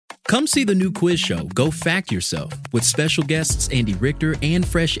Come see the new quiz show, Go Fact Yourself, with special guests Andy Richter and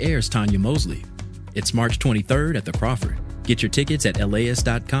Fresh Air's Tanya Mosley. It's March 23rd at the Crawford. Get your tickets at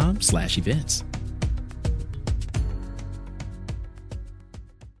LAist.com/events.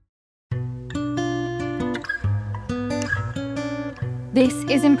 This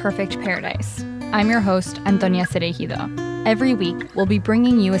is Imperfect Paradise. I'm your host, Antonia Cereijido. Every week, we'll be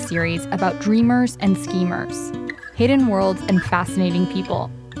bringing you a series about dreamers and schemers, hidden worlds and fascinating people.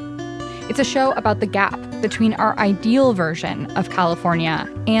 It's a show about the gap between our ideal version of California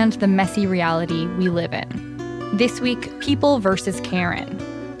and the messy reality we live in. This week, People versus Karen.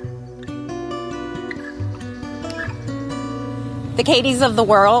 The Katies of the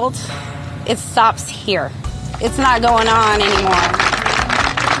world, it stops here. It's not going on anymore.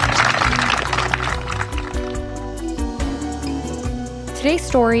 Today's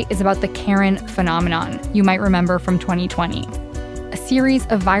story is about the Karen phenomenon you might remember from 2020. A series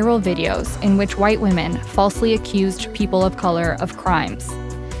of viral videos in which white women falsely accused people of color of crimes.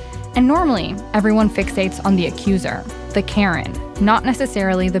 And normally, everyone fixates on the accuser, the Karen, not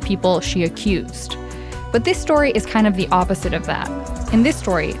necessarily the people she accused. But this story is kind of the opposite of that. In this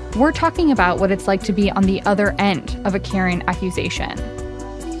story, we're talking about what it's like to be on the other end of a Karen accusation.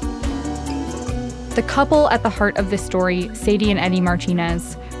 The couple at the heart of this story, Sadie and Eddie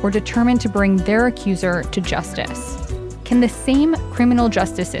Martinez, were determined to bring their accuser to justice. Can the same criminal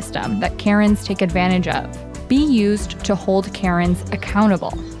justice system that Karens take advantage of be used to hold Karens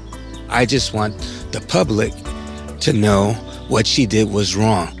accountable? I just want the public to know what she did was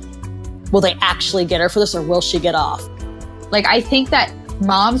wrong. Will they actually get her for this, or will she get off? I think that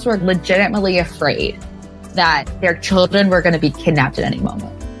moms were legitimately afraid that their children were going to be kidnapped at any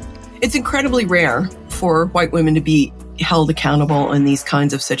moment. It's incredibly rare for white women to be held accountable in these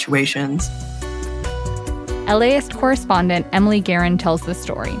kinds of situations. LAist correspondent Emily Guerin tells the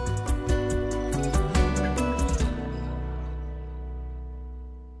story.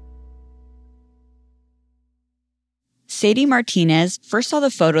 Sadie Martinez first saw the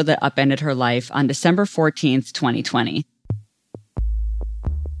photo that upended her life on December 14th, 2020.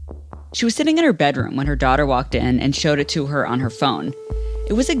 She was sitting in her bedroom when her daughter walked in and showed it to her on her phone.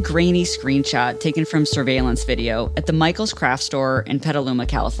 It was a grainy screenshot taken from surveillance video at the Michael's craft store in Petaluma,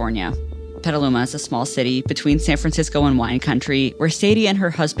 California. Petaluma is a small city between San Francisco and wine country where Sadie and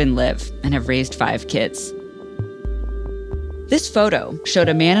her husband live and have raised 5 kids. This photo showed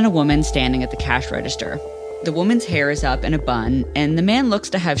a man and a woman standing at the cash register. The woman's hair is up in a bun, and the man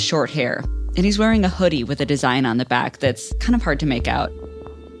looks to have short hair, and he's wearing a hoodie with a design on the back that's kind of hard to make out.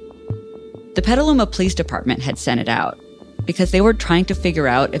 The Petaluma Police Department had sent it out because they were trying to figure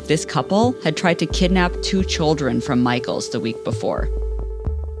out if this couple had tried to kidnap 2 children from Michael's the week before.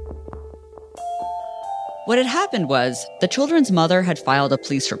 What had happened was the children's mother had filed a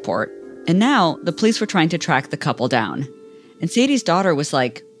police report, and now the police were trying to track the couple down. And Sadie's daughter was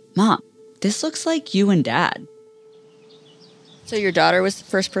like, "Mom, this looks like you and Dad." So your daughter was the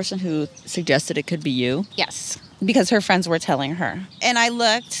first person who suggested it could be you? Yes, because her friends were telling her. And I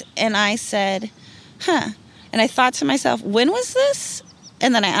looked and I said, And I thought to myself, when was this?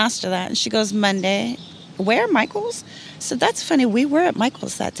 And then I asked her that, and she goes, Monday. Where, Michael's? So that's funny. We were at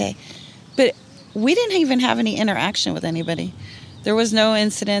Michael's that day. But we didn't even have any interaction with anybody. There was no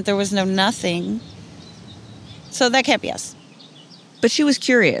incident. There was no nothing. So that can't be us. But she was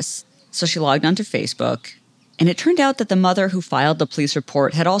curious. So she logged onto Facebook. And it turned out that the mother who filed the police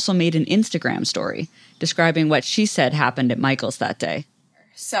report had also made an Instagram story describing what she said happened at Michael's that day.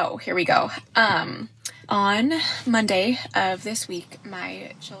 So here we go. On Monday of this week,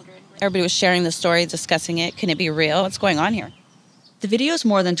 my children... Everybody was sharing the story, discussing it. Can it be real? What's going on here? The video is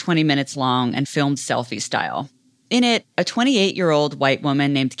more than 20 minutes long and filmed selfie style. In it, a 28-year-old white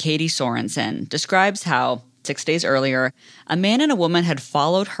woman named Katie Sorensen describes how, 6 days earlier, a man and a woman had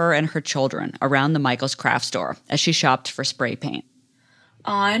followed her and her children around the Michael's craft store as she shopped for spray paint.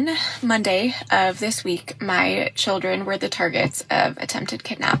 On Monday of this week, my children were the targets of attempted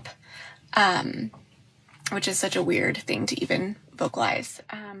kidnap, which is such a weird thing to even vocalize.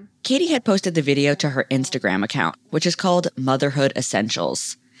 Katie had posted the video to her Instagram account, which is called Motherhood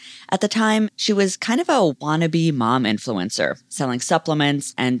Essentials. At the time, she was kind of a wannabe mom influencer, selling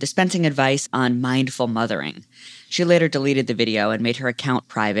supplements and dispensing advice on mindful mothering. She later deleted the video and made her account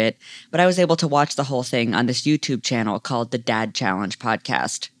private, but I was able to watch the whole thing on this YouTube channel called the Dad Challenge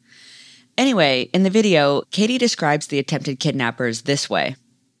podcast. Anyway, in the video, Katie describes the attempted kidnappers this way.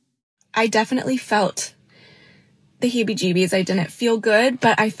 I definitely felt the heebie-jeebies. I didn't feel good,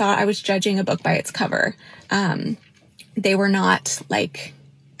 but I thought I was judging a book by its cover. They were not,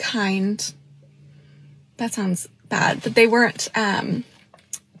 kind. That sounds bad, but they weren't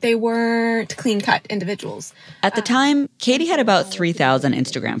They weren't clean-cut individuals. At the time, Katie had about 3,000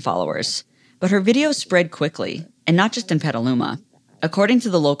 Instagram followers, but her videos spread quickly, and not just in Petaluma. According to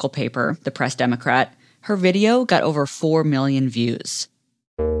the local paper, the Press Democrat, her video got over 4 million views.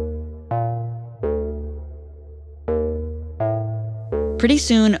 Pretty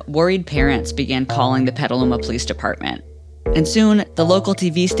soon, worried parents began calling the Petaluma Police Department. And soon, the local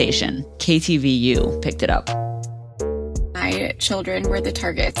TV station, KTVU, picked it up. My children were the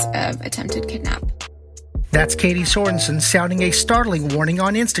targets of attempted kidnap. That's Katie Sorensen sounding a startling warning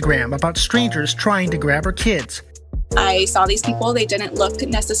on Instagram about strangers trying to grab her kids. I saw these people. They didn't look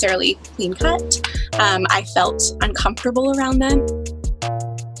necessarily clean cut. I felt uncomfortable around them.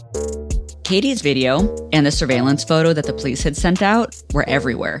 Katie's video and the surveillance photo that the police had sent out were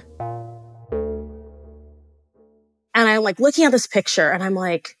everywhere. And I'm like looking at this picture and I'm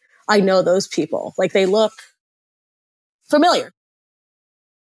like, I know those people. Like they look familiar.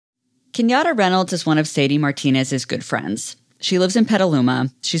 Kenyatta Reynolds is one of Sadie Martinez's good friends. She lives in Petaluma,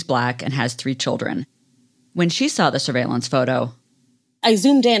 she's Black, and has 3 children. When she saw the surveillance photo, I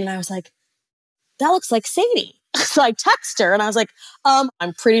zoomed in and I was like, that looks like Sadie. So I text her and I was like, I'm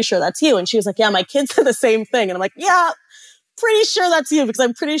pretty sure that's you. And she was like, yeah, my kids said the same thing. And I'm like, yeah, pretty sure that's you because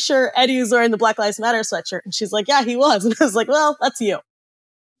I'm pretty sure Eddie was wearing the Black Lives Matter sweatshirt. And she's like, yeah, he was. And I was like, well, that's you.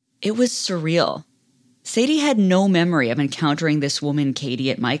 It was surreal. Sadie had no memory of encountering this woman,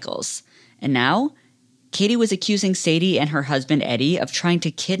 Katie, at Michael's. And now, Katie was accusing Sadie and her husband, Eddie, of trying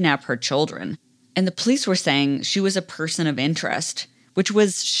to kidnap her children. And the police were saying she was a person of interest, which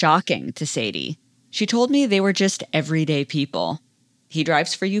was shocking to Sadie. She told me they were just everyday people. He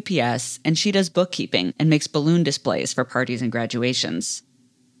drives for UPS, and she does bookkeeping and makes balloon displays for parties and graduations.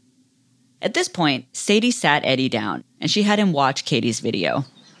 At this point, Sadie sat Eddie down, and she had him watch Katie's video.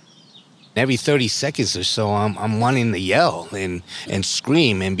 Every 30 seconds or so, I'm wanting to yell and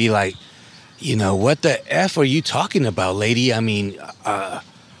scream and be like, you know, what the F are you talking about, lady? I mean, I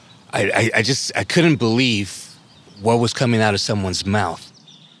couldn't believe what was coming out of someone's mouth.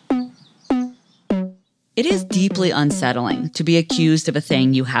 It is deeply unsettling to be accused of a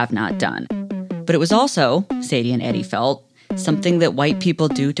thing you have not done. But it was also, Sadie and Eddie felt, something that white people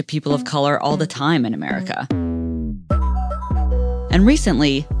do to people of color all the time in America. And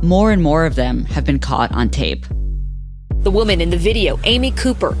recently, more and more of them have been caught on tape. The woman in the video, Amy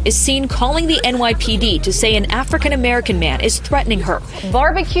Cooper, is seen calling the NYPD to say an African-American man is threatening her.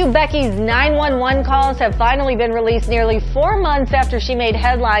 Barbecue Becky's 911 calls have finally been released nearly 4 months after she made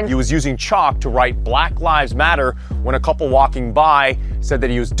headlines. He was using chalk to write Black Lives Matter when a couple walking by said that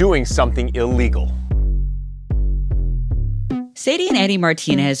he was doing something illegal. Sadie and Eddie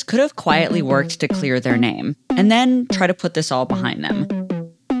Martinez could have quietly worked to clear their name and then try to put this all behind them.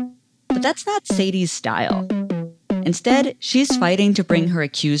 But that's not Sadie's style. Instead, she's fighting to bring her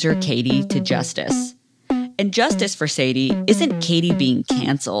accuser, Katie, to justice. And justice for Sadie isn't Katie being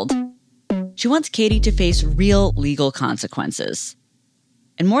canceled. She wants Katie to face real legal consequences.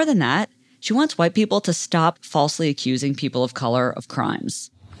 And more than that, she wants white people to stop falsely accusing people of color of crimes.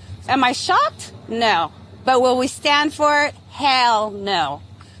 Am I shocked? No. But will we stand for it? Hell no.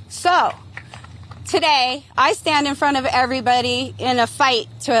 So, today, I stand in front of everybody in a fight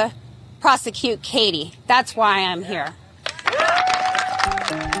to prosecute Katie. That's why I'm here.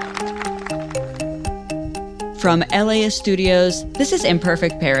 From LAist Studios, this is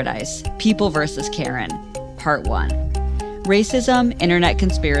Imperfect Paradise, People vs. Karen, Part 1. Racism, internet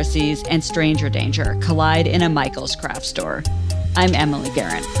conspiracies, and stranger danger collide in a Michael's craft store. I'm Emily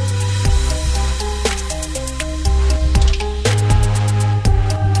Guerin.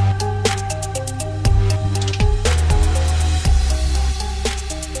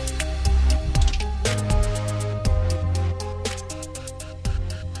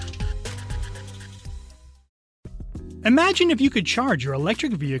 Imagine if you could charge your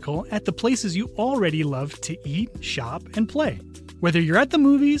electric vehicle at the places you already love to eat, shop, and play. Whether you're at the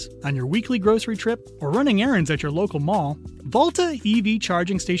movies, on your weekly grocery trip, or running errands at your local mall, Volta EV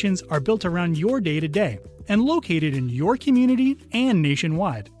charging stations are built around your day-to-day and located in your community and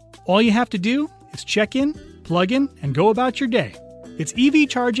nationwide. All you have to do is check in, plug in, and go about your day. It's EV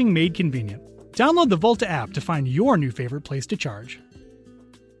charging made convenient. Download the Volta app to find your new favorite place to charge.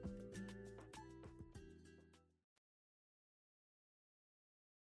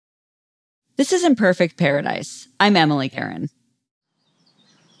 This is Imperfect Paradise. I'm Emily Guerin.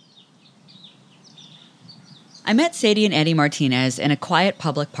 I met Sadie and Eddie Martinez in a quiet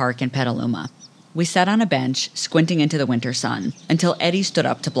public park in Petaluma. We sat on a bench, squinting into the winter sun, until Eddie stood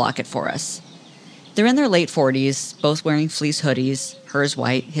up to block it for us. They're in their late 40s, both wearing fleece hoodies, hers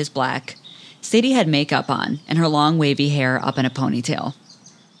white, his black. Sadie had makeup on, and her long wavy hair up in a ponytail.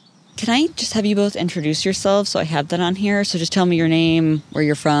 Can I just have you both introduce yourselves so I have that on here? So just tell me your name, where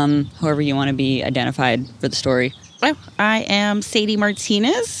you're from, however you want to be identified for the story. Well, I am Sadie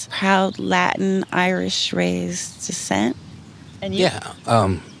Martinez, proud Latin, Irish raised descent. And you?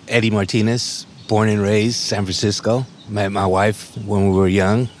 Yeah, Eddie Martinez, born and raised San Francisco. Met my wife when we were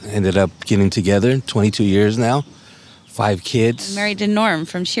young. Ended up getting together, 22 years now. 5 kids. I'm married to Norm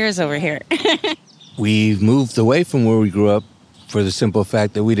from Cheers over here. We moved away from where we grew up for the simple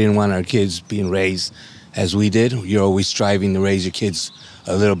fact that we didn't want our kids being raised as we did. You're always striving to raise your kids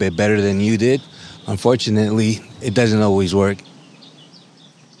a little bit better than you did. Unfortunately, it doesn't always work.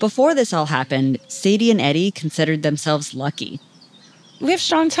 Before this all happened, Sadie and Eddie considered themselves lucky. We have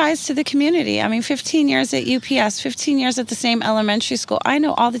strong ties to the community. I mean, 15 years at UPS, 15 years at the same elementary school. I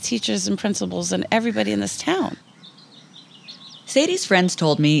know all the teachers and principals and everybody in this town. Sadie's friends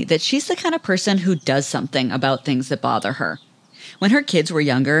told me that she's the kind of person who does something about things that bother her. When her kids were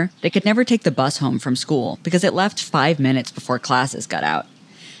younger, they could never take the bus home from school because it left 5 minutes before classes got out.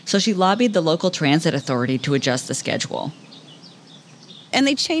 So she lobbied the local transit authority to adjust the schedule. And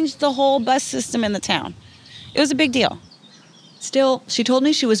they changed the whole bus system in the town. It was a big deal. Still, she told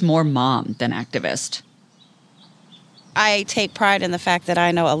me she was more mom than activist. I take pride in the fact that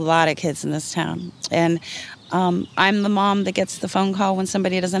I know a lot of kids in this town. And I'm the mom that gets the phone call when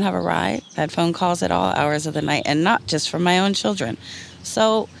somebody doesn't have a ride. I had phone calls at all hours of the night, and not just from my own children.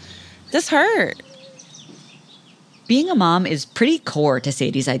 So this hurt. Being a mom is pretty core to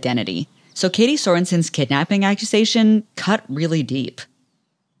Sadie's identity. So Katie Sorensen's kidnapping accusation cut really deep.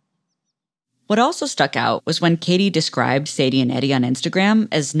 What also stuck out was when Katie described Sadie and Eddie on Instagram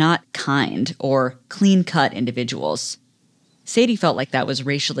as not kind or clean-cut individuals. Sadie felt like that was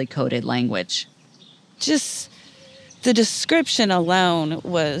racially coded language. Just the description alone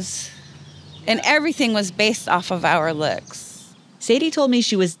was, and everything was based off of our looks. Sadie told me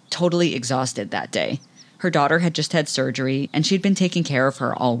she was totally exhausted that day. Her daughter had just had surgery, and she'd been taking care of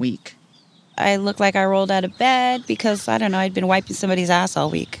her all week. I looked like I rolled out of bed because, I don't know, I'd been wiping somebody's ass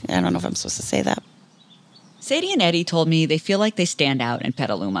all week. I don't know if I'm supposed to say that. Sadie and Eddie told me they feel like they stand out in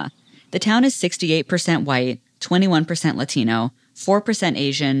Petaluma. The town is 68% white, 21% Latino, 4%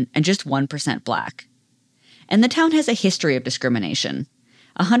 Asian, and just 1% Black. And the town has a history of discrimination.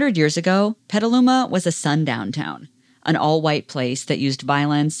 100 years ago, Petaluma was a sundown town, an all-white place that used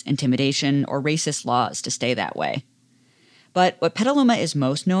violence, intimidation, or racist laws to stay that way. But what Petaluma is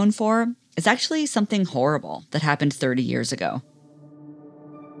most known for is actually something horrible that happened 30 years ago.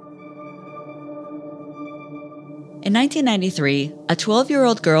 In 1993, a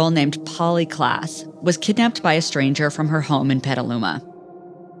 12-year-old girl named Polly Klaas was kidnapped by a stranger from her home in Petaluma.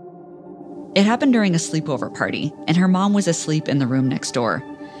 It happened during a sleepover party, and her mom was asleep in the room next door.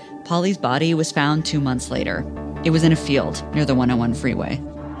 Polly's body was found 2 months later. It was in a field near the 101 freeway.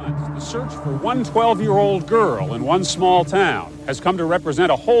 The search for one 12-year-old girl in one small town has come to represent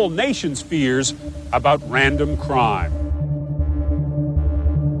a whole nation's fears about random crime.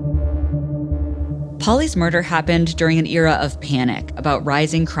 Polly's murder happened during an era of panic about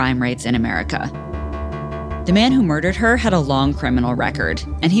rising crime rates in America. The man who murdered her had a long criminal record,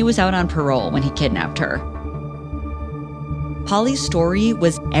 and he was out on parole when he kidnapped her. Polly's story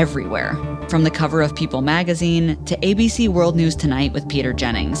was everywhere, from the cover of People magazine to ABC World News Tonight with Peter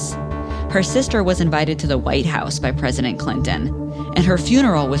Jennings. Her sister was invited to the White House by President Clinton, and her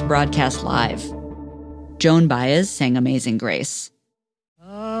funeral was broadcast live. Joan Baez sang Amazing Grace.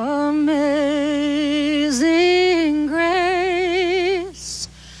 Amazing grace,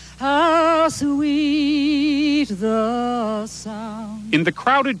 how sweet the sound. In the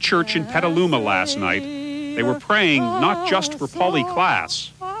crowded church in Petaluma last night, they were praying not just for Polly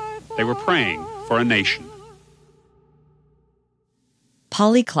Klaas, they were praying for a nation.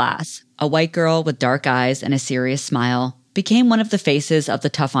 Polly Klaas, a white girl with dark eyes and a serious smile, became one of the faces of the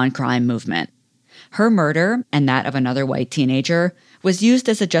Tough on Crime movement. Her murder, and that of another white teenager, was used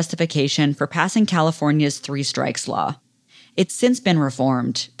as a justification for passing California's 3 strikes law. It's since been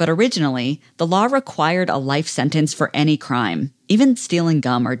reformed, but originally, the law required a life sentence for any crime, even stealing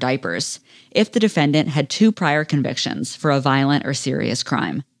gum or diapers, if the defendant had 2 prior convictions for a violent or serious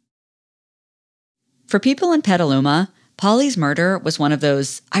crime. For people in Petaluma, Polly's murder was one of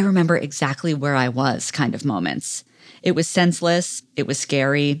those I remember exactly where I was kind of moments. It was senseless, it was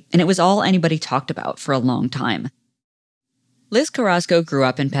scary, and it was all anybody talked about for a long time. Liz Carrasco grew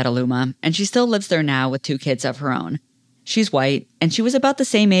up in Petaluma, and she still lives there now with 2 kids of her own. She's white, and she was about the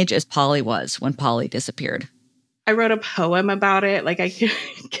same age as Polly was when Polly disappeared. I wrote a poem about it. Like, I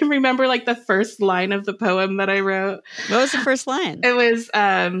can remember, like, the first line of the poem that I wrote. What was the first line? It was,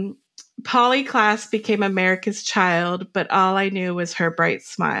 Polly Klaas became America's child, but all I knew was her bright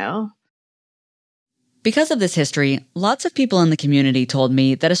smile. Because of this history, lots of people in the community told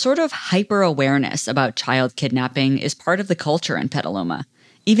me that a sort of hyper-awareness about child kidnapping is part of the culture in Petaluma.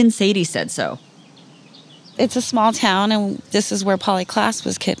 Even Sadie said so. It's a small town, and this is where Polly Klaas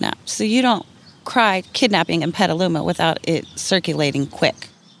was kidnapped. So you don't cry kidnapping in Petaluma without it circulating quick.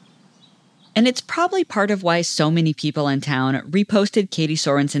 And it's probably part of why so many people in town reposted Katie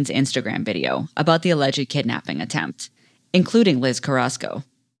Sorensen's Instagram video about the alleged kidnapping attempt, including Liz Carrasco.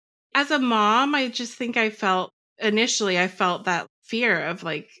 As a mom, I just think I felt that fear of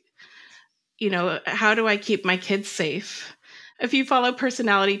how do I keep my kids safe? If you follow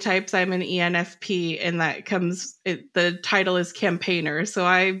personality types, I'm an ENFP, and the title is campaigner. So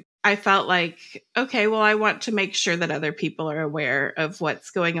I felt like, okay, well, I want to make sure that other people are aware of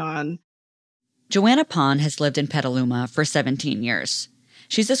what's going on. Joanna Pon has lived in Petaluma for 17 years.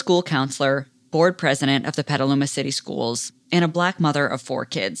 She's a school counselor, board president of the Petaluma City Schools, and a Black mother of 4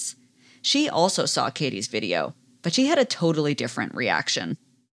 kids. She also saw Katie's video, but she had a totally different reaction.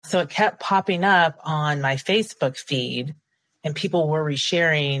 So it kept popping up on my Facebook feed, and people were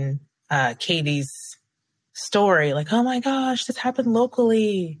resharing Katie's story, like, oh my gosh, this happened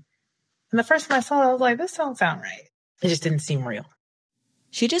locally. And the first time I saw it, I was like, this don't sound right. It just didn't seem real.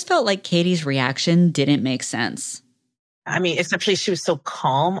 She just felt like Katie's reaction didn't make sense. I mean, especially she was so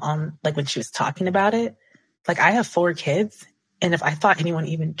calm on, when she was talking about it. I have 4 kids. And if I thought anyone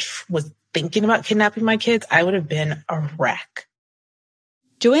even was thinking about kidnapping my kids, I would have been a wreck.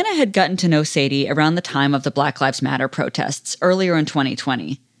 Joanna had gotten to know Sadie around the time of the Black Lives Matter protests earlier in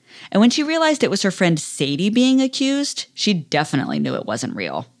 2020. And when she realized it was her friend Sadie being accused, she definitely knew it wasn't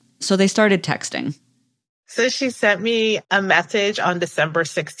real. So they started texting. So she sent me a message on December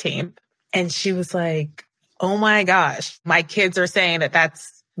 16th. And she was like, oh my gosh, my kids are saying that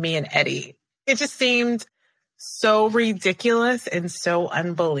that's me and Eddie. It just seemed so ridiculous and so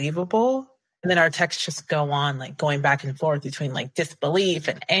unbelievable. And then our texts just go on, going back and forth between disbelief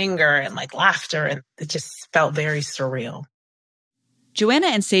and anger and laughter. And it just felt very surreal. Joanna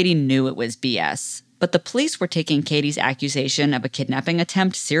and Sadie knew it was BS, but the police were taking Katie's accusation of a kidnapping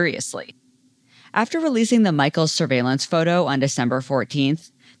attempt seriously. After releasing the Michaels surveillance photo on December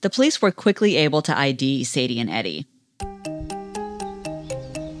 14th, the police were quickly able to ID Sadie and Eddie.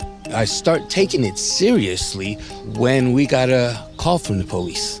 I start taking it seriously when we got a call from the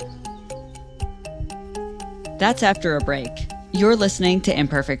police. That's after a break. You're listening to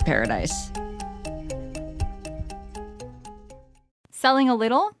Imperfect Paradise. Selling a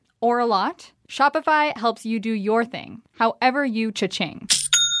little or a lot? Shopify helps you do your thing, however you cha-ching.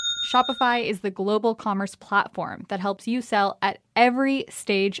 Shopify is the global commerce platform that helps you sell at every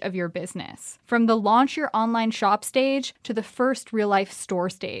stage of your business. From the launch your online shop stage to the first real-life store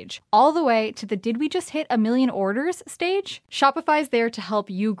stage, all the way to the did we just hit 1 million orders stage, Shopify's there to help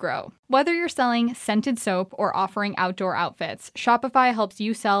you grow. Whether you're selling scented soap or offering outdoor outfits, Shopify helps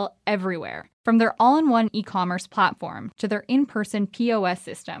you sell everywhere. From their all-in-one e-commerce platform to their in-person POS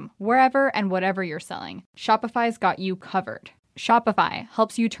system, wherever and whatever you're selling, Shopify's got you covered. Shopify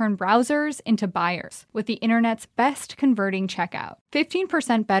helps you turn browsers into buyers with the internet's best converting checkout.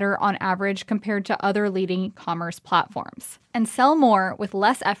 15% better on average compared to other leading commerce platforms. And sell more with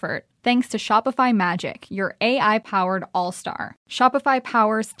less effort thanks to Shopify Magic, your AI-powered all-star. Shopify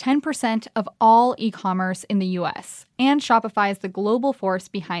powers 10% of all e-commerce in the US. And Shopify is the global force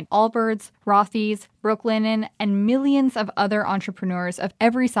behind Allbirds, Rothy's, Brooklinen, and millions of other entrepreneurs of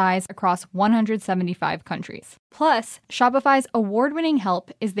every size across 175 countries. Plus, Shopify's award-winning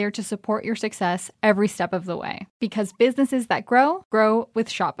help is there to support your success every step of the way. Because businesses that grow, grow with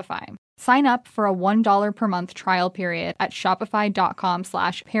Shopify. Sign up for a $1 per month trial period at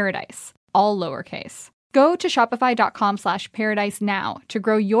shopify.com/paradise, all lowercase. Go to shopify.com/paradise now to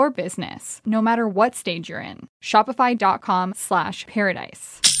grow your business, no matter what stage you're in.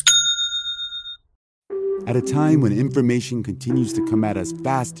 Shopify.com/paradise. At a time when information continues to come at us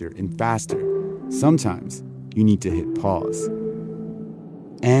faster and faster, sometimes you need to hit pause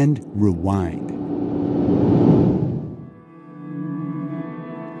and rewind.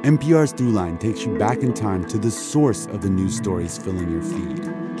 NPR's Throughline takes you back in time to the source of the news stories filling your feed.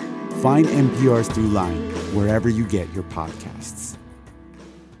 Find NPR's Throughline wherever you get your podcasts.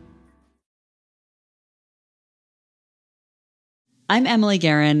 I'm Emily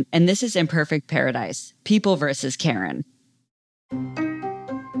Guerin, and this is Imperfect Paradise, People versus Karen.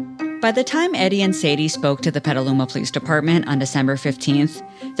 By the time Eddie and Sadie spoke to the Petaluma Police Department on December 15th,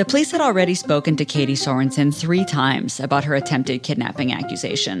 the police had already spoken to Katie Sorensen 3 times about her attempted kidnapping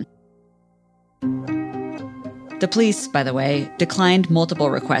accusation. The police, by the way, declined multiple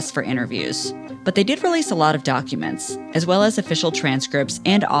requests for interviews, but they did release a lot of documents, as well as official transcripts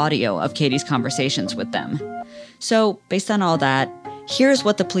and audio of Katie's conversations with them. So, based on all that, here's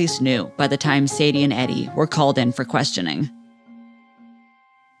what the police knew by the time Sadie and Eddie were called in for questioning.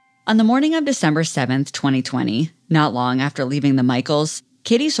 On the morning of December 7th, 2020, not long after leaving the Michaels,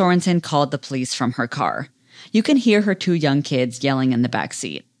 Katie Sorensen called the police from her car. You can hear her 2 young kids yelling in the back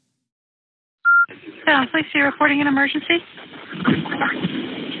seat. Police, you're reporting an emergency?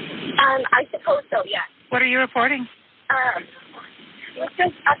 I suppose so, yes. What are you reporting? We're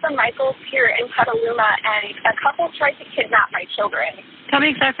just at the Michaels here in Petaluma, and a couple tried to kidnap my children. Tell me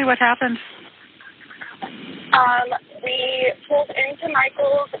exactly what happened. We pulled into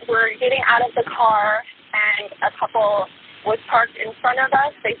Michaels. We're getting out of the car, and a couple was parked in front of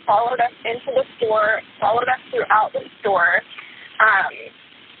us. They followed us into the store, followed us throughout the store,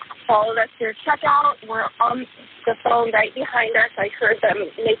 followed us through checkout. We're on the phone right behind us. I heard them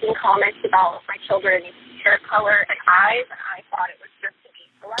making comments about my children's hair color and eyes, and I thought it was just to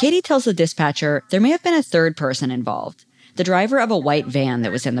be polite. Katie tells the dispatcher there may have been a third person involved, the driver of a white van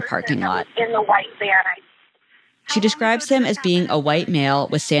that was in the parking lot. In the white van, She describes him as being a white male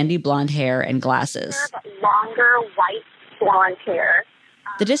with sandy blonde hair and glasses. longer white blonde hair.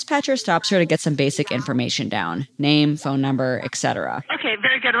 The dispatcher stops her to get some basic information down, name, phone number, etc. Okay,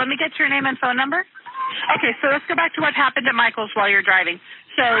 very good. Let me get your name and phone number. Okay, so let's go back to what happened at Michael's while you're driving.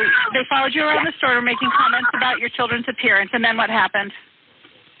 So they followed you around the store making comments about your children's appearance, and then what happened?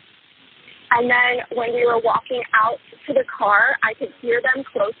 And then when we were walking out to the car, I could hear them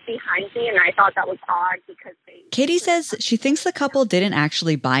close behind me, and I thought that was odd because they... Katie says she thinks the couple didn't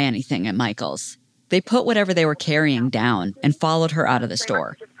actually buy anything at Michael's. They put whatever they were carrying down and followed her out of the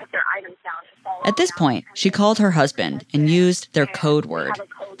store. At this point, she called her husband and used their code word,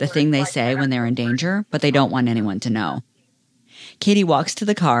 the thing they say when they're in danger, but they don't want anyone to know. Katie walks to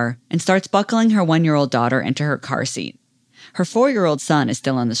the car and starts buckling her 1-year-old daughter into her car seat. Her 4-year-old son is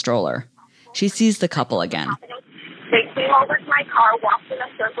still in the stroller. She sees the couple again. They came over to my car, walked in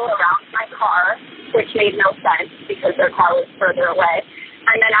a circle around my car, which made no sense because their car was further away.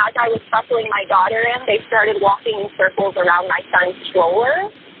 And then as I was buckling my daughter in, they started walking in circles around my son's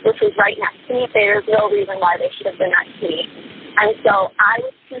stroller, which was right next to me. There's no reason why they should have been next to me. And so I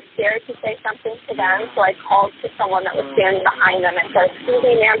was too scared to say something to them, so I called to someone that was standing behind them and said, "Excuse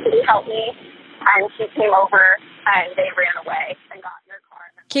me, ma'am, could you help me?" And she came over, and they ran away and got in their car.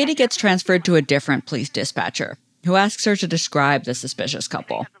 Katie gets transferred to a different police dispatcher, who asks her to describe the suspicious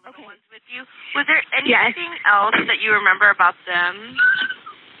couple. Was there anything else that you remember about them?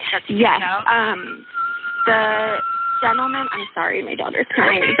 Yes. The gentleman, I'm sorry, my daughter's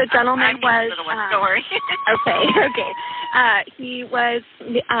crying. The gentleman was... story. Okay. He was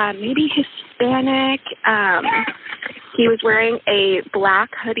maybe Hispanic. He was wearing a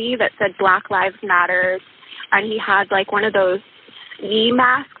black hoodie that said Black Lives Matter, and he had like one of those ski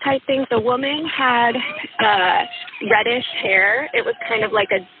mask type things. The woman had reddish hair. It was kind of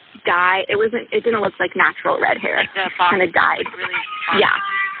like a dye. It didn't look like natural red hair. Like kind of dyed. Really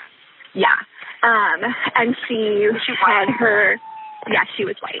Yeah. And she had her, she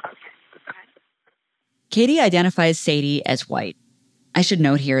was white. Katie identifies Sadie as white. I should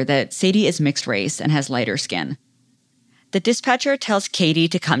note here that Sadie is mixed race and has lighter skin. The dispatcher tells Katie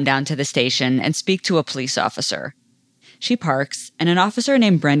to come down to the station and speak to a police officer. She parks, and an officer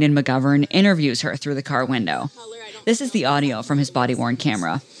named Brendan McGovern interviews her through the car window. This is the audio from his body-worn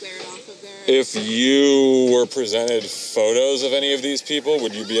camera. If you were presented photos of any of these people,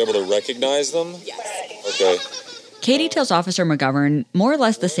 would you be able to recognize them? Yes. Okay. Katie tells Officer McGovern more or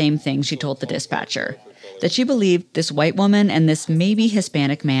less the same thing she told the dispatcher, that she believed this white woman and this maybe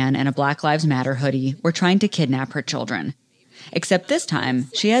Hispanic man in a Black Lives Matter hoodie were trying to kidnap her children. Except this time,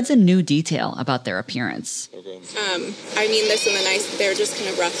 she adds a new detail about their appearance. I mean this in the nice, they're just kind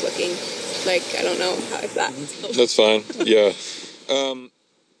of rough looking. Like, I don't know how if that... That's fine, yeah.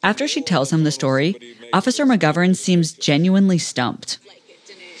 After she tells him the story, Officer McGovern seems genuinely stumped.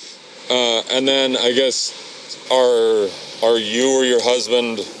 And then, I guess, are you or your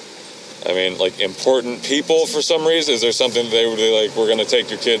husband, I mean, like, important people for some reason? Is there something they would be like, we're going to take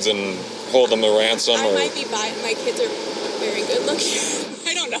your kids and hold them to ransom? I might be my kids are very good looking.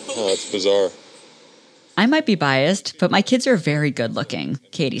 I don't know. Oh, that's bizarre. I might be biased, but my kids are very good looking,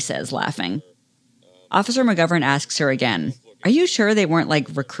 Katie says, laughing. Officer McGovern asks her again, are you sure they weren't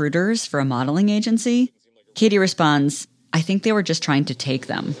like recruiters for a modeling agency? Katie responds, I think they were just trying to take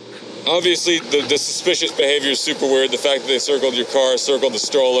them. Obviously, the suspicious behavior is super weird. The fact that they circled your car, circled the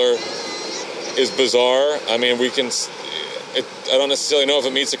stroller is bizarre. I mean, I don't necessarily know if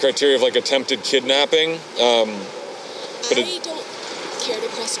it meets the criteria of like attempted kidnapping. But I don't care to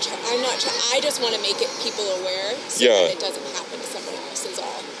press charge. I just want to make people aware so Yeah. that it doesn't happen to someone else is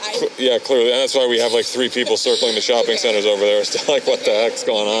all. Yeah, clearly. And that's why we have like 3 people circling the shopping centers over there. It's like, what the heck's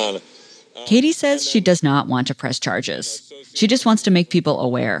going on? Katie says she does not want to press charges. She just wants to make people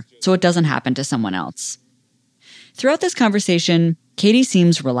aware so it doesn't happen to someone else. Throughout this conversation, Katie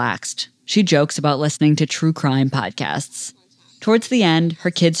seems relaxed. She jokes about listening to true crime podcasts. Towards the end,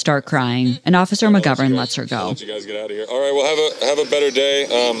 her kids start crying, and Officer McGovern lets her go. Let you guys get out of here. All right, well, have a better day.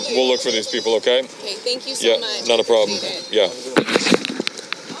 We'll look for these people, okay? Okay, thank you so much. Not a problem. Yeah.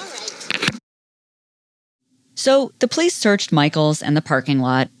 So the police searched Michael's and the parking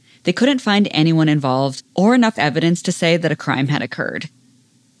lot. They couldn't find anyone involved or enough evidence to say that a crime had occurred.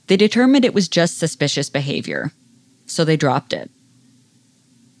 They determined it was just suspicious behavior, so they dropped it.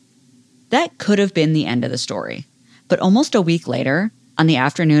 That could have been the end of the story. But almost a week later, on the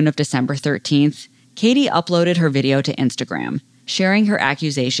afternoon of December 13th, Katie uploaded her video to Instagram, sharing her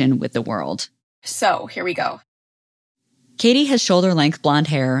accusation with the world. So, here we go. Katie has shoulder-length blonde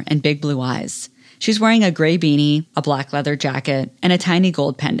hair and big blue eyes. She's wearing a gray beanie, a black leather jacket, and a tiny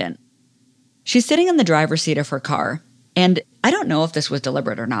gold pendant. She's sitting in the driver's seat of her car, and I don't know if this was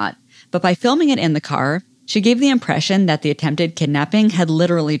deliberate or not, but by filming it in the car, she gave the impression that the attempted kidnapping had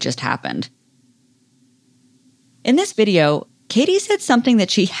literally just happened. In this video, Katie said something that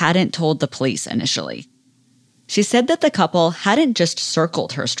she hadn't told the police initially. She said that the couple hadn't just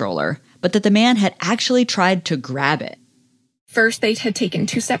circled her stroller, but that the man had actually tried to grab it. First, they had taken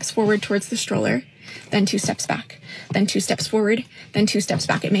 2 steps forward towards the stroller, then 2 steps back, then 2 steps forward, then 2 steps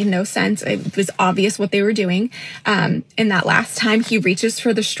back. It made no sense. It was obvious what they were doing. And that last time, he reaches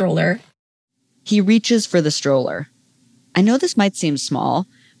for the stroller. He reaches for the stroller. I know this might seem small,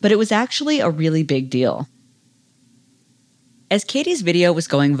 but it was actually a really big deal. As Katie's video was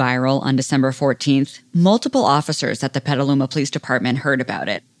going viral on December 14th, multiple officers at the Petaluma Police Department heard about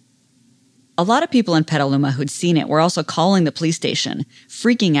it. A lot of people in Petaluma who'd seen it were also calling the police station,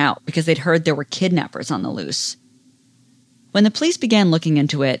 freaking out because they'd heard there were kidnappers on the loose. When the police began looking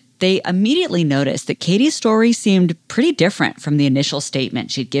into it, they immediately noticed that Katie's story seemed pretty different from the initial statement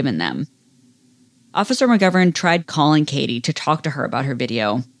she'd given them. Officer McGovern tried calling Katie to talk to her about her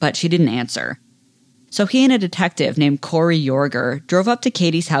video, but she didn't answer. So he and a detective named Corey Yorger drove up to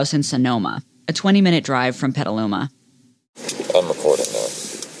Katie's house in Sonoma, a 20-minute drive from Petaluma. I'm recording now.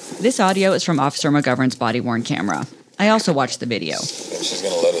 This audio is from Officer McGovern's body-worn camera. I also watched the video. And she's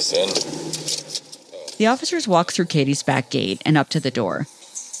going to let us in. The officers walk through Katie's back gate and up to the door.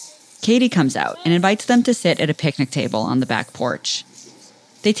 Katie comes out and invites them to sit at a picnic table on the back porch.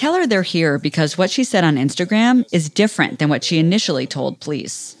 They tell her they're here because what she said on Instagram is different than what she initially told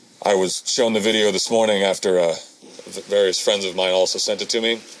police. I was shown the video this morning after various friends of mine also sent it to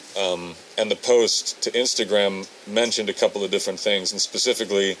me. And the post to Instagram mentioned a couple of different things, and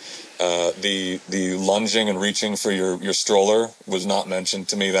specifically the lunging and reaching for your stroller was not mentioned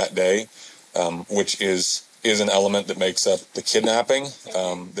to me that day, which is an element that makes up the kidnapping.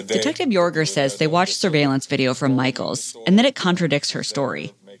 Detective Yorger says they watched surveillance video from Michael's, and then it contradicts her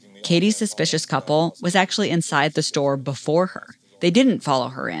story. Katie's suspicious couple was actually inside the store before her. They didn't follow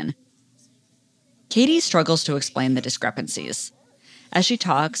her in. Katie struggles to explain the discrepancies. As she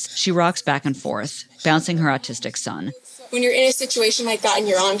talks, she rocks back and forth, bouncing her autistic son. When you're in a situation like that and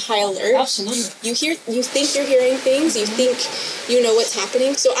you're on high alert, absolutely, you think you're hearing things, you think you know what's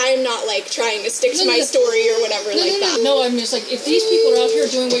happening. So I'm not like trying to stick to my story or whatever that. No, I mean, it's like if these people are out here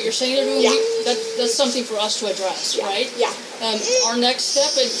doing what you're saying they're doing, that's something for us to address, right? Yeah. Our next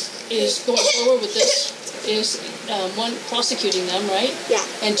step is going forward with this. Is one, prosecuting them, right? Yeah.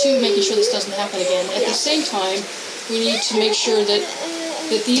 And 2, making sure this doesn't happen again. At the same time, we need to make sure that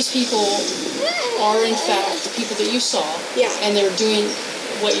these people are in fact the people that you saw, and they're doing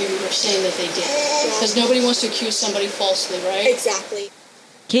what you were saying that they did. Because nobody wants to accuse somebody falsely, right? Exactly.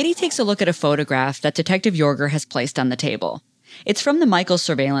 Katie takes a look at a photograph that Detective Yorger has placed on the table. It's from the Michael's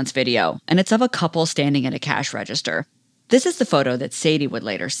surveillance video, and it's of a couple standing at a cash register. This is the photo that Sadie would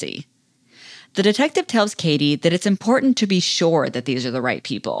later see. The detective tells Katie that it's important to be sure that these are the right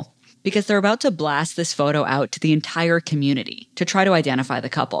people, because they're about to blast this photo out to the entire community to try to identify the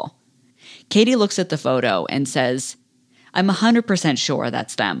couple. Katie looks at the photo and says, "I'm 100% sure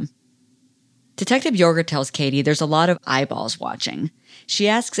that's them." Detective Yorger tells Katie there's a lot of eyeballs watching. She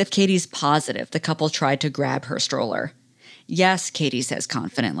asks if Katie's positive the couple tried to grab her stroller. Yes, Katie says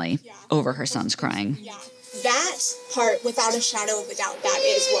confidently, over her son's crying. That part, without a shadow of a doubt, that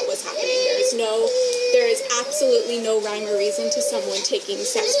is what was happening. There is absolutely no rhyme or reason to someone taking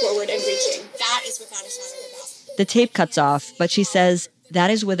steps forward and reaching. That is without a shadow of a doubt. The tape cuts off, but she says that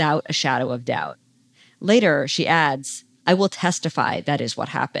is without a shadow of doubt. Later, she adds, "I will testify that is what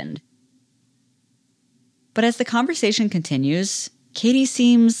happened." But as the conversation continues, Katie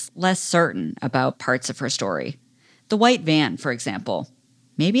seems less certain about parts of her story. The white van, for example.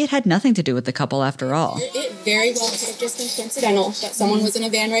 Maybe it had nothing to do with the couple after all. It very well could have just been coincidental that someone was in a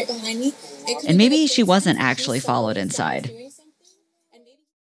van right behind me. And maybe she wasn't actually followed inside.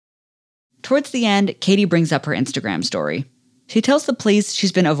 Towards the end, Katie brings up her Instagram story. She tells the police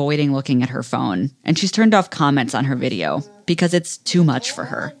she's been avoiding looking at her phone, and she's turned off comments on her video because it's too much for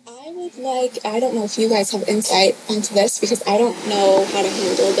her. I don't know if you guys have insight into this because I don't know how to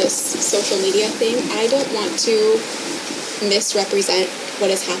handle this social media thing. I don't want to misrepresent what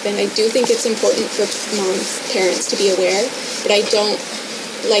has happened. I do think it's important for parents to be aware, but I don't,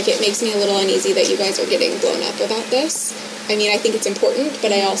 it makes me a little uneasy that you guys are getting blown up about this. I mean, I think it's important,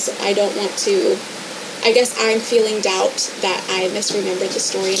 but I don't want to, I guess I'm feeling doubt that I misremembered the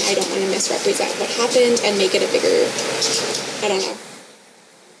story and I don't want to misrepresent what happened and make it a bigger, I don't know.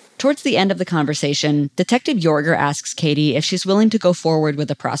 Towards the end of the conversation, Detective Yorger asks Katie if she's willing to go forward with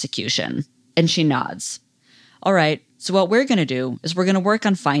the prosecution, and she nods. All right, so what we're going to do is we're going to work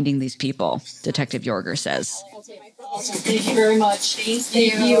on finding these people, Detective Yorger says. Thank you very much.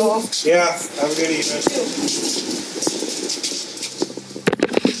 Thank you. Yeah, have a good evening.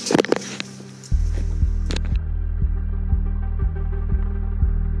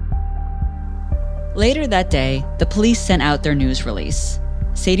 Later that day, the police sent out their news release.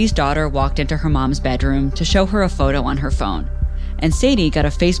 Sadie's daughter walked into her mom's bedroom to show her a photo on her phone, and Sadie got a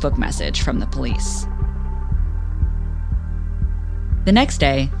Facebook message from the police. The next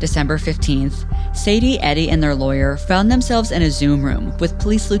day, December 15th, Sadie, Eddie, and their lawyer found themselves in a Zoom room with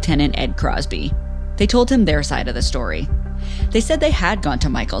Police Lieutenant Ed Crosby. They told him their side of the story. They said they had gone to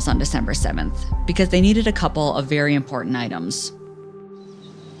Michael's on December 7th because they needed a couple of very important items.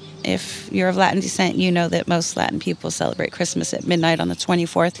 If you're of Latin descent, you know that most Latin people celebrate Christmas at midnight on the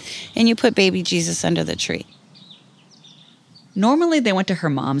 24th, and you put baby Jesus under the tree. Normally, they went to her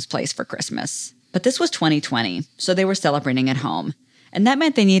mom's place for Christmas, but this was 2020, so they were celebrating at home, and that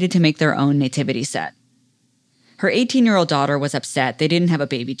meant they needed to make their own nativity set. Her 18-year-old daughter was upset they didn't have a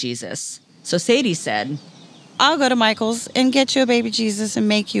baby Jesus, so Sadie said, "I'll go to Michael's and get you a baby Jesus and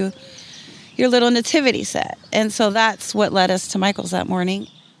make you your little nativity set." And so that's what led us to Michael's that morning.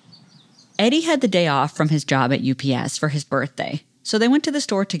 Eddie had the day off from his job at UPS for his birthday, so they went to the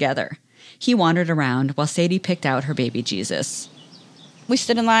store together. He wandered around while Sadie picked out her baby Jesus. We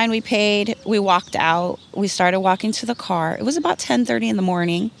stood in line, we paid, we walked out, we started walking to the car. It was about 10:30 in the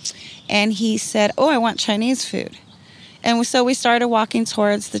morning, and he said, "Oh, I want Chinese food." And so we started walking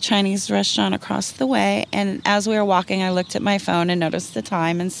towards the Chinese restaurant across the way, and as we were walking, I looked at my phone and noticed the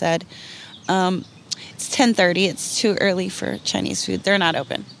time and said, "It's 10:30, it's too early for Chinese food, they're not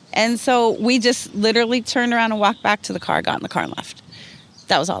open." And so we just literally turned around and walked back to the car, got in the car and left.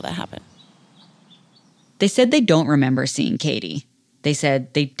 That was all that happened. They said they don't remember seeing Katie. They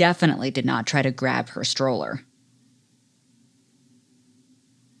said they definitely did not try to grab her stroller.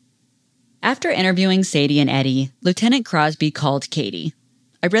 After interviewing Sadie and Eddie, Lieutenant Crosby called Katie.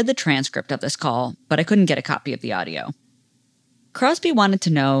 I read the transcript of this call, but I couldn't get a copy of the audio. Crosby wanted to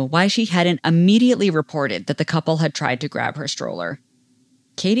know why she hadn't immediately reported that the couple had tried to grab her stroller.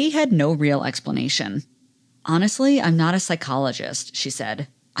 Katie had no real explanation. "Honestly, I'm not a psychologist," she said.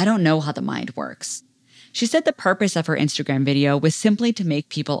 "I don't know how the mind works." She said the purpose of her Instagram video was simply to make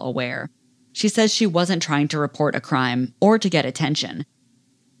people aware. She says she wasn't trying to report a crime or to get attention.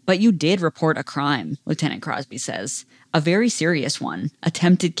 But you did report a crime, Lieutenant Crosby says. A very serious one,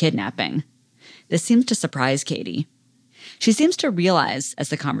 attempted kidnapping. This seems to surprise Katie. She seems to realize, as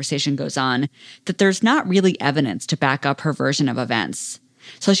the conversation goes on, that there's not really evidence to back up her version of events.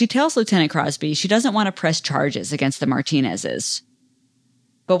 So she tells Lieutenant Crosby she doesn't want to press charges against the Martinezes.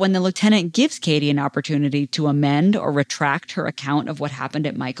 But when the lieutenant gives Katie an opportunity to amend or retract her account of what happened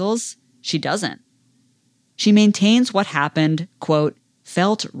at Michael's, she doesn't. She maintains what happened, quote,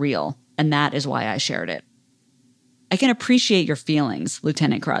 "felt real, and that is why I shared it." "I can appreciate your feelings,"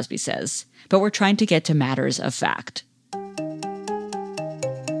 Lieutenant Crosby says, "but we're trying to get to matters of fact."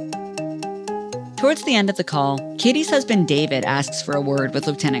 Towards the end of the call, Katie's husband David asks for a word with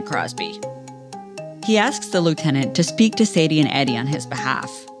Lieutenant Crosby. He asks the lieutenant to speak to Sadie and Eddie on his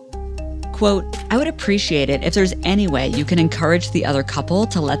behalf. Quote, "I would appreciate it if there's any way you can encourage the other couple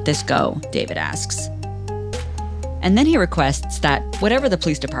to let this go," David asks. And then he requests that, whatever the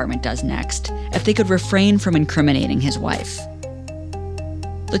police department does next, if they could refrain from incriminating his wife.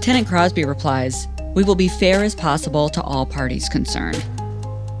 Lieutenant Crosby replies, "We will be fair as possible to all parties concerned."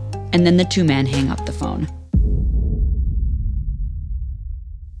 And then the two men hang up the phone.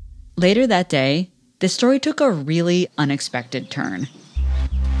 Later that day, the story took a really unexpected turn.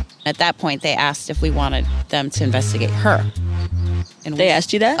 At that point, they asked if we wanted them to investigate her. And they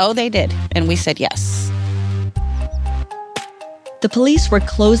asked you that? Oh, they did. And we said yes. The police were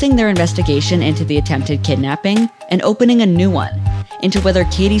closing their investigation into the attempted kidnapping and opening a new one into whether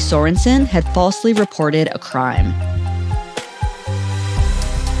Katie Sorensen had falsely reported a crime.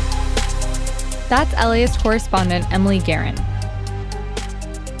 That's LAist correspondent Emily Guerin.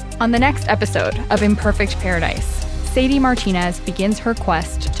 On the next episode of Imperfect Paradise, Sadie Martinez begins her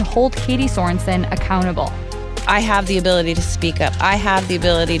quest to hold Katie Sorensen accountable. I have the ability to speak up. I have the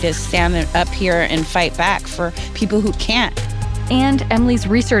ability to stand up here and fight back for people who can't. And Emily's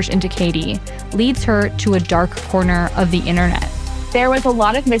research into Katie leads her to a dark corner of the internet. There was a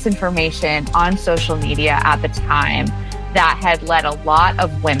lot of misinformation on social media at the time that had led a lot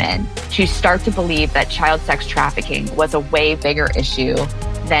of women to start to believe that child sex trafficking was a way bigger issue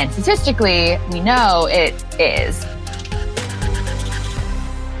than statistically we know it is.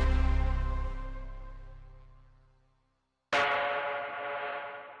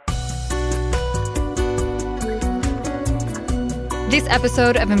 This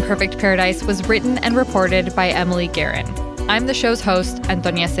episode of Imperfect Paradise was written and reported by Emily Guerin. I'm the show's host,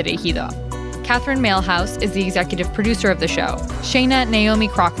 Antonia Cereijido. Catherine Mailhouse is the executive producer of the show. Shayna Naomi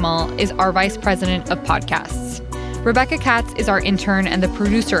Krochmal is our vice president of podcasts. Rebecca Katz is our intern and the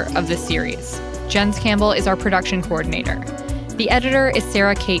producer of this series. Jens Campbell is our production coordinator. The editor is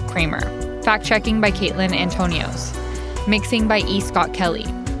Sarah Kate Kramer. Fact-checking by Caitlin Antonios. Mixing by E. Scott Kelly.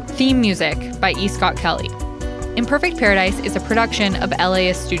 Theme music by E. Scott Kelly. Imperfect Paradise is a production of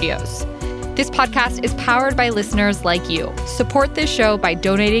LAist Studios. This podcast is powered by listeners like you. Support this show by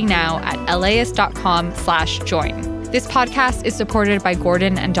donating now at laist.com/join. This podcast is supported by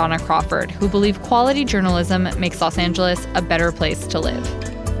Gordon and Donna Crawford, who believe quality journalism makes Los Angeles a better place to live.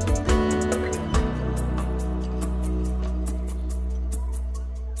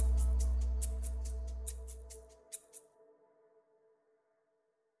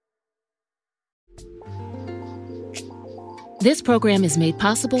 This program is made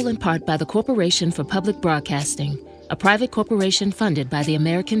possible in part by the Corporation for Public Broadcasting, a private corporation funded by the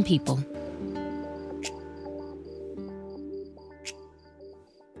American people.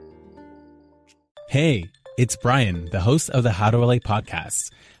 Hey, it's Brian, the host of the How to LA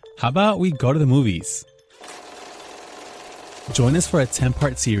podcast. How about we go to the movies? Join us for a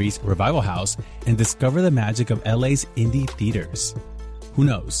 10-part series, Revival House, and discover the magic of LA's indie theaters. Who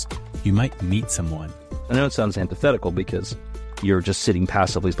knows? You might meet someone. I know it sounds antithetical because you're just sitting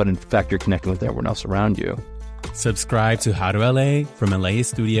passively, but in fact, you're connecting with everyone else around you. Subscribe to How to LA from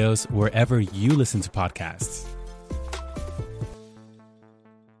LAist Studios wherever you listen to podcasts.